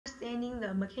understanding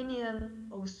the mechanism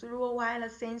of through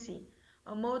wireless sensing,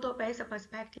 a model-based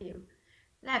perspective.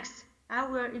 Next, I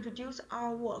will introduce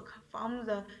our work from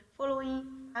the following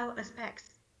 5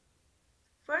 aspects.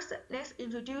 First, let's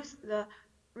introduce the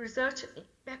research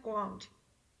background.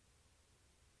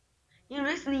 In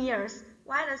recent years,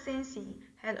 wireless sensing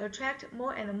has attracted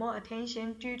more and more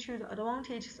attention due to the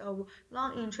advantages of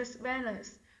non-intrusive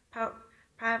surveillance,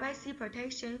 privacy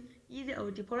protection, ease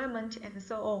of deployment, and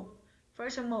so on.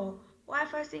 Furthermore,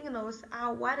 Wi-Fi signals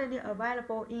are widely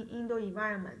available in indoor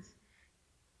environments,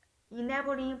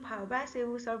 enabling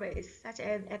pervasive services such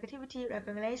as activity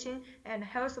recognition and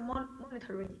health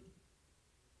monitoring.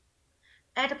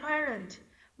 At present,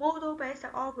 model-based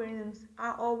algorithms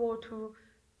are able to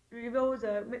reveal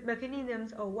the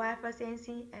mechanisms of Wi-Fi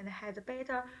sensing and has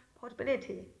better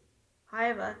portability.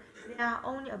 However, they are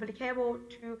only applicable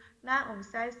to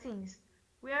line-of-sight things,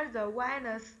 where the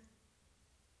wireless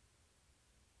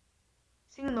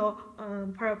signal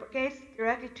propagates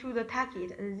directly to the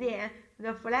target. Then,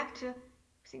 the reflected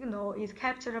signal is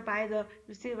captured by the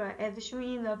receiver as shown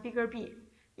in the figure B.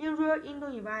 In real indoor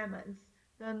environments,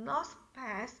 the loss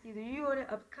path is usually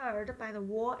obscured by the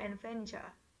wall and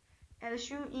furniture, as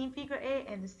shown in figure A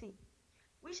and C,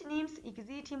 which limits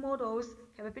existing models'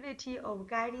 capability of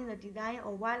guiding the design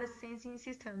of wireless sensing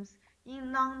systems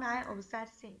in non-line-of-sight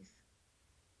scenes.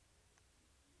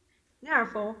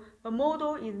 Therefore, a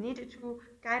model is needed to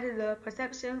guide the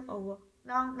perception of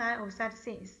non-line-of-sight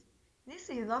scenes. This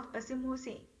is not a simple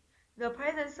thing. The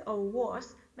presence of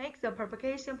walls makes the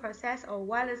propagation process of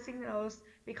wireless signals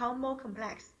become more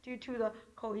complex due to the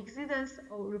coexistence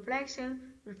of reflection,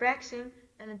 refraction,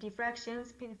 and diffraction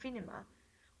phenomena.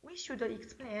 We should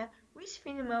explain which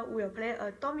phenomena will play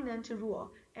a dominant role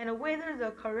and whether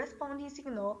the corresponding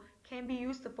signal can be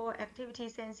used for activity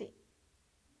sensing.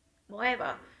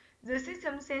 Moreover, the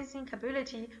system sensing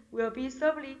capability will be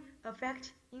severely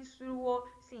affected in through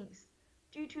scenes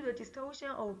due to the distortion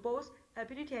of both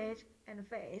amplitude and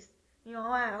phase.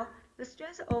 Meanwhile, the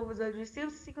strength of the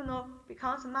received signal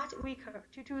becomes much weaker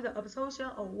due to the absorption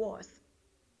of walls.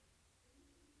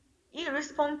 In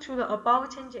response to the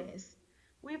above changes,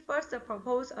 we first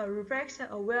propose a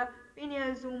refraction-aware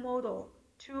linear zoom model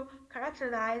to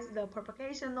characterize the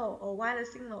propagation law of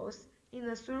wireless signals in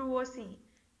the through scene,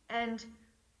 and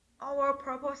our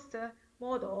proposed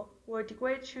model will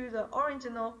degrade to the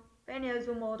original linear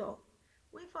zoom model.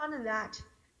 We found that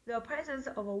the presence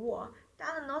of a wall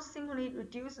does not simply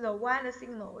reduce the wireless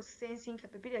signal's sensing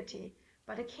capability,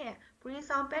 but can bring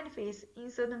some benefits in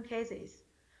certain cases.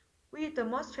 We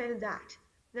demonstrate that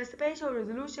the spatial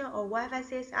resolution of Wi-Fi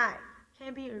CSI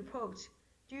can be improved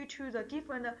due to the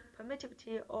different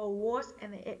permittivity of walls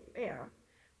and air,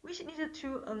 which leads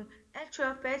to an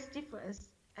actual phase difference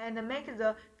and make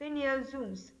the linear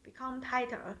zooms become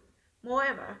tighter.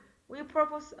 Moreover, we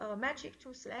propose a metric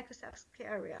to select such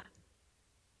area.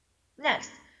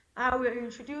 Next, I will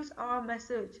introduce our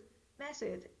method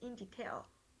in detail.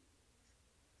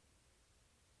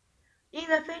 In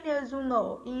the linear zoom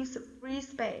law in free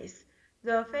space,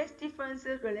 the phase difference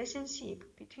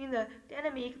relationship between the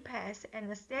dynamic path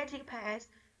and the static path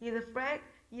is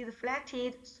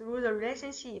reflected through the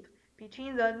relationship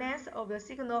between the length of the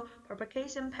signal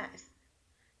propagation path.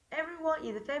 Everyone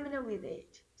is familiar with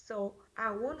it, so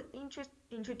I won't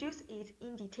introduce it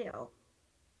in detail.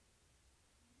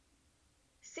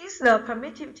 Since the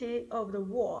permittivity of the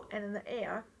wall and the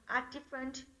air are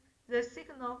different, the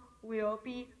signal will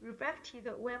be refracted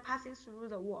when passing through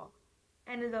the wall,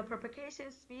 and the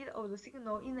propagation speed of the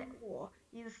signal in the wall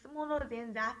is smaller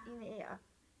than that in the air.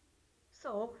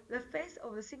 So the phase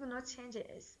of the signal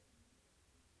changes.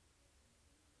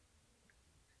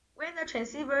 When the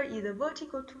transceiver is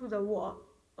vertical to the wall,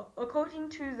 according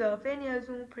to the linear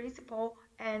zoom principle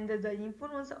and the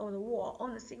influence of the wall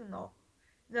on the signal,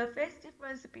 the phase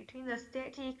difference between the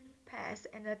static path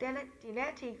and the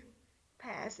dielectric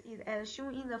path is as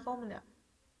shown in the formula.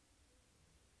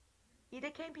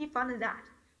 It can be found that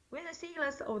when the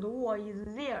thickness of the wall is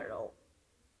 0,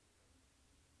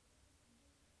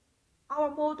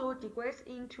 our model degrades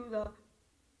into the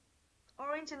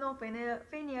original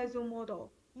linear zoom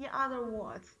model. In other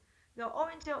words, the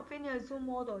original linear zoom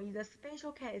model is a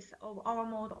spatial case of our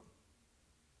model.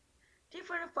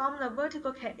 Different from the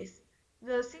vertical case,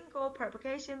 the single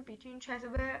propagation between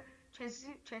transceivers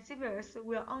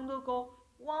will undergo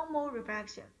one more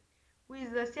refraction.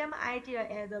 With the same idea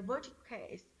as the vertical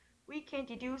case, we can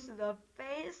deduce the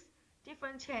phase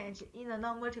difference change in the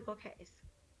non-vertical case.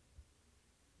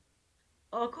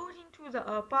 According to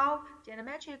the above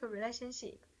geometric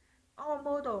relationship, our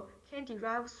model can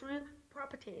derive 3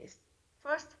 properties.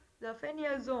 First, the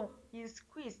linear zone is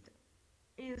squeezed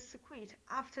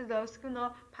after the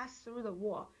signal passes through the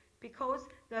wall, because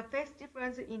the phase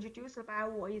difference introduced by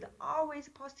wall is always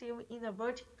positive in the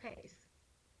vertical case.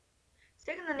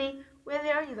 Secondly, when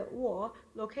there is a wall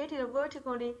located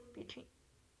vertically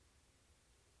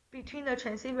between the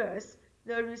transceivers,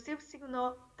 the received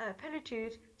signal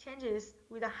amplitude changes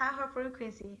with a higher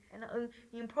frequency, and an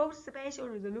improved spatial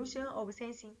resolution of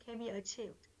sensing can be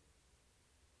achieved.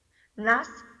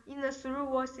 Last, in the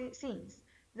through-wall scenes,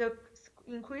 the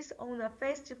increase on the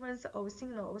phase difference of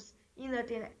signals in the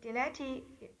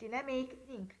dynamic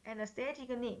link and static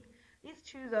link leads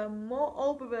to the more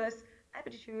obvious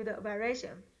amplitude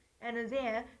variation, and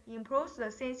then improves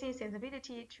the sensing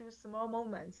sensitivity to small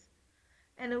movements.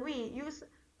 And we use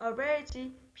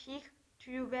average peak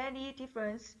to valley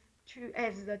difference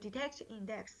as the detection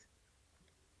index.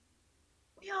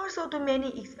 We also do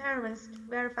many experiments to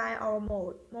verify our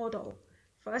model.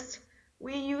 First,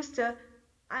 we used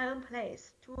iron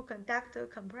plates to conduct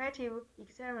comparative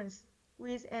experiments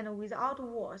with and without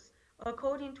walls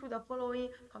according to the following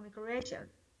configuration.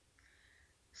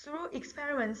 Through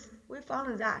experiments, we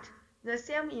found that the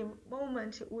same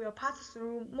movement will pass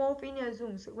through more linear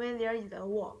zones when there is a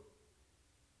wall.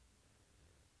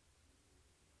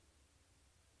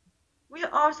 We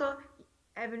also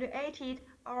evaluated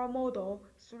our model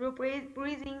through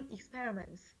breathing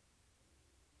experiments.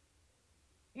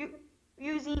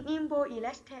 Using nimble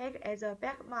elastic as a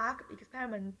benchmark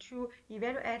experiment to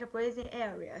evaluate breathing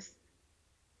areas.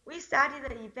 We studied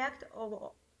the effect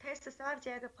of test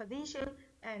subject position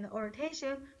and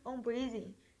orientation on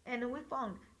breathing, and we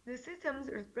found the system's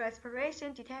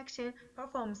respiration detection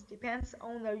performance depends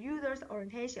on the user's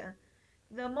orientation.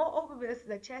 The more obvious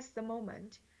the chest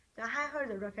movement, the higher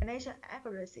the recognition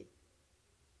accuracy.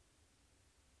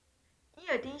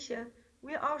 In addition,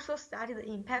 we also studied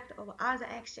the impact of other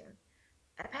action.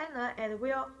 A panel as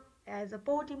well as a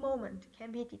body movement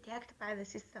can be detected by the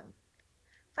system.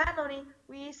 Finally,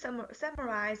 we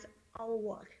summarize our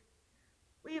work.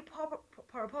 We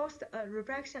proposed a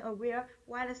refraction-aware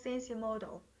wireless sensing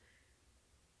model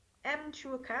aimed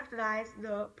to characterize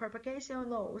the propagation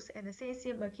laws and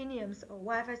sensing mechanisms of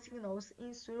Wi-Fi signals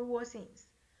in through-wall scenes.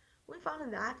 We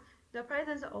found that the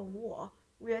presence of wall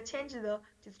will change the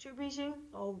distribution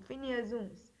of linear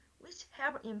zones, which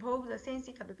help improve the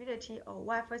sensing capability of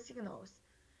Wi-Fi signals.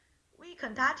 We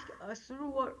conducted a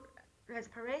through-wall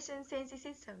respiration sensing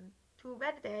system to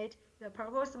validate the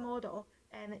proposed model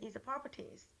and its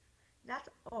properties. That's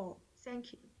all.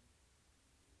 Thank you.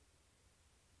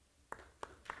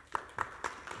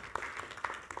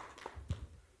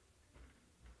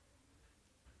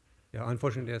 Yeah,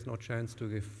 unfortunately, there's no chance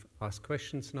to ask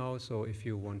questions now, so if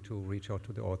you want to reach out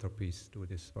to the author, please do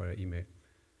this via email.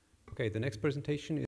 Okay, the next presentation is